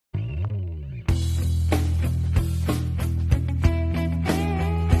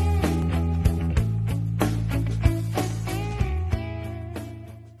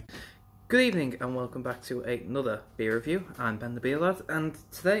Good evening and welcome back to another beer review. I'm Ben the Beer Lad, and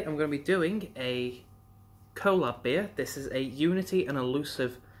today I'm going to be doing a collab beer. This is a Unity and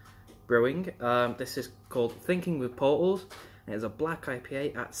Elusive Brewing. This is called Thinking with Portals. It is a black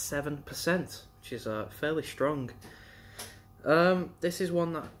IPA at 7%, which is fairly strong. This is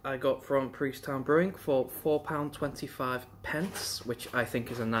one that I got from Priesttown Brewing for £4.25, which I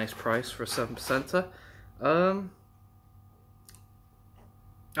think is a nice price for a 7%er.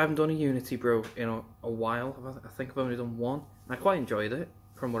 I haven't done a Unity brew in a while. I think I've only done one. I quite enjoyed it,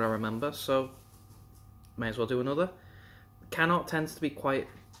 from what I remember, so may as well do another. Can art tends to be quite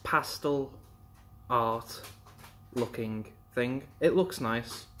pastel art looking thing. It looks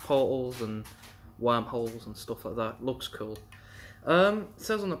nice. Portals and wormholes and stuff like that. Looks cool. It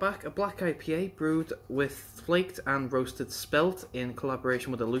says on the back, a black IPA brewed with flaked and roasted spelt in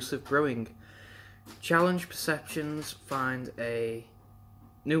collaboration with Elusive Brewing. Challenge perceptions, find a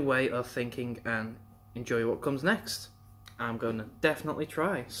new way of thinking and enjoy what comes next. I'm going to definitely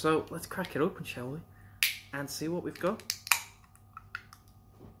try. So let's crack it open, shall we? And see what we've got.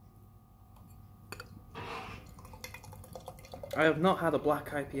 I have not had a black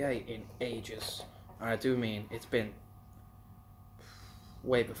IPA in ages. I do mean it's been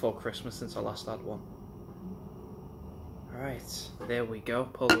way before Christmas since I last had one. Alright, there we go.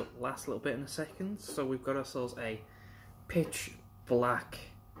 Pull the last little bit in a second. So we've got ourselves a pitch black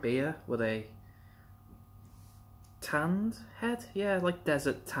beer with a tanned head, yeah, like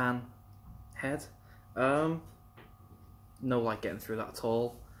desert tan head. No light getting through that at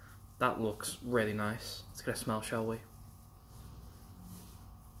all. That looks really nice. Let's get a smell, shall we?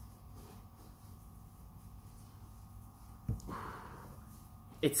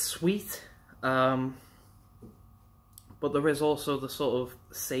 It's sweet, but there is also the sort of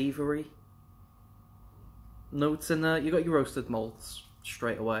savoury notes in there. You got your roasted malts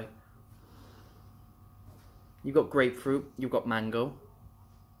straight away. You've got grapefruit, you've got mango,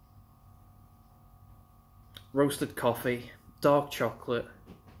 roasted coffee, dark chocolate.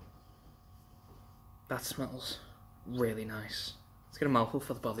 That smells really nice. Let's get a mouthful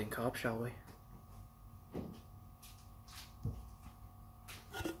for the body and carb, shall we?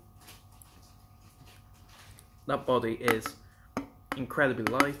 That body is incredibly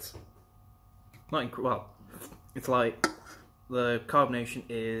light. Well, it's light. The carbonation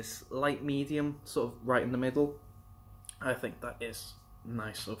is light medium, sort of right in the middle. I think that is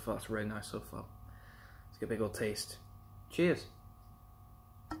nice so far. It's really nice so far. Let's get a big old taste. Cheers.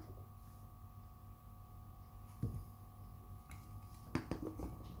 I'll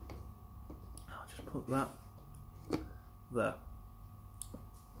just put that there.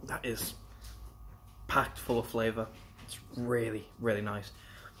 That is packed full of flavour. It's really, really nice.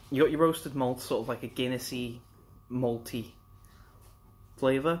 You got your roasted malt, sort of like a Guinnessy, malty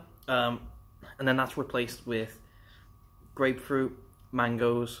flavour, and then that's replaced with grapefruit,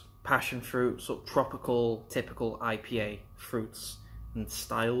 mangoes, passion fruit, sort of tropical, typical IPA fruits and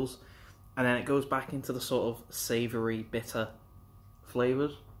styles, and then it goes back into the sort of savoury, bitter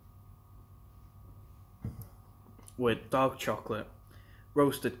flavours with dark chocolate,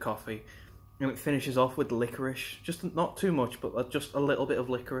 roasted coffee, and it finishes off with licorice. Just not too much, but just a little bit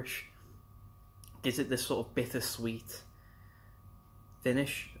of licorice. Gives it this sort of bittersweet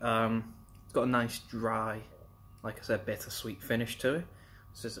finish. It's got a nice dry, like I said, bittersweet finish to it.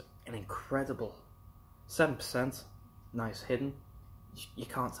 This is an incredible 7%. Nice hidden. You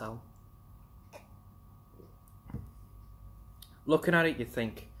can't tell. Looking at it, you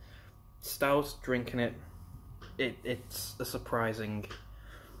think stout. Drinking it, it's a surprising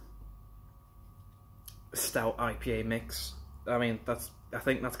stout IPA mix. I mean, I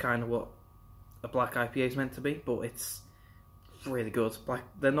think that's kind of what a black IPA is meant to be, but it's really good.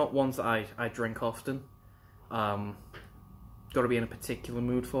 They're not ones that I drink often. Got to be in a particular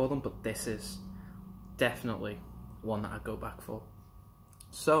mood for them, but this is definitely one that I'd go back for.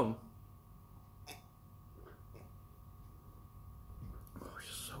 So, oh, it's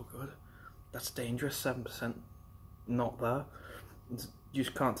just so good. That's dangerous. 7%, not there. You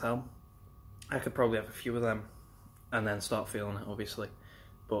just can't tell. I could probably have a few of them and then start feeling it, obviously,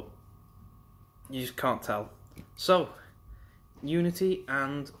 but you just can't tell. So, Unity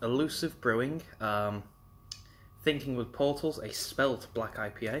and Elusive Brewing, Thinking with Portals, a Spelt black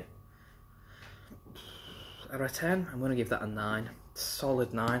IPA. Out of 10, I'm going to give that a 9.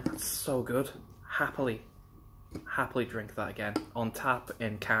 Solid 9. That's so good. Happily drink that again. On tap,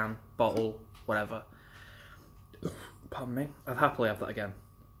 in can, bottle, whatever. Pardon me. I'd happily have that again.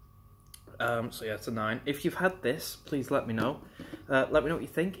 So yeah, it's a 9. If you've had this, please let me know. Let me know what you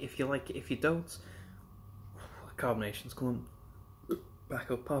think. If you like it, if you don't. The carbonation's coming back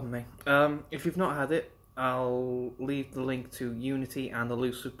up, pardon me. If you've not had it, I'll leave the link to Unity and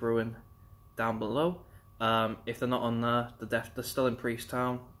Elusive Brewing down below. If they're not on there, they're still in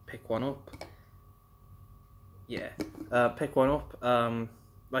Priesttown. Pick one up. Yeah, pick one up.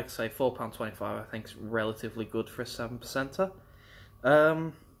 Like I say, £4.25 I think is relatively good for a 7%er.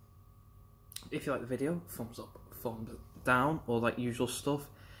 If you like the video, thumbs up, thumbs down, all that usual stuff.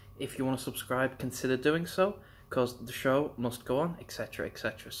 If you want to subscribe, consider doing so, because the show must go on, etc,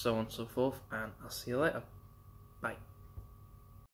 etc, so on and so forth, and I'll see you later. Bye.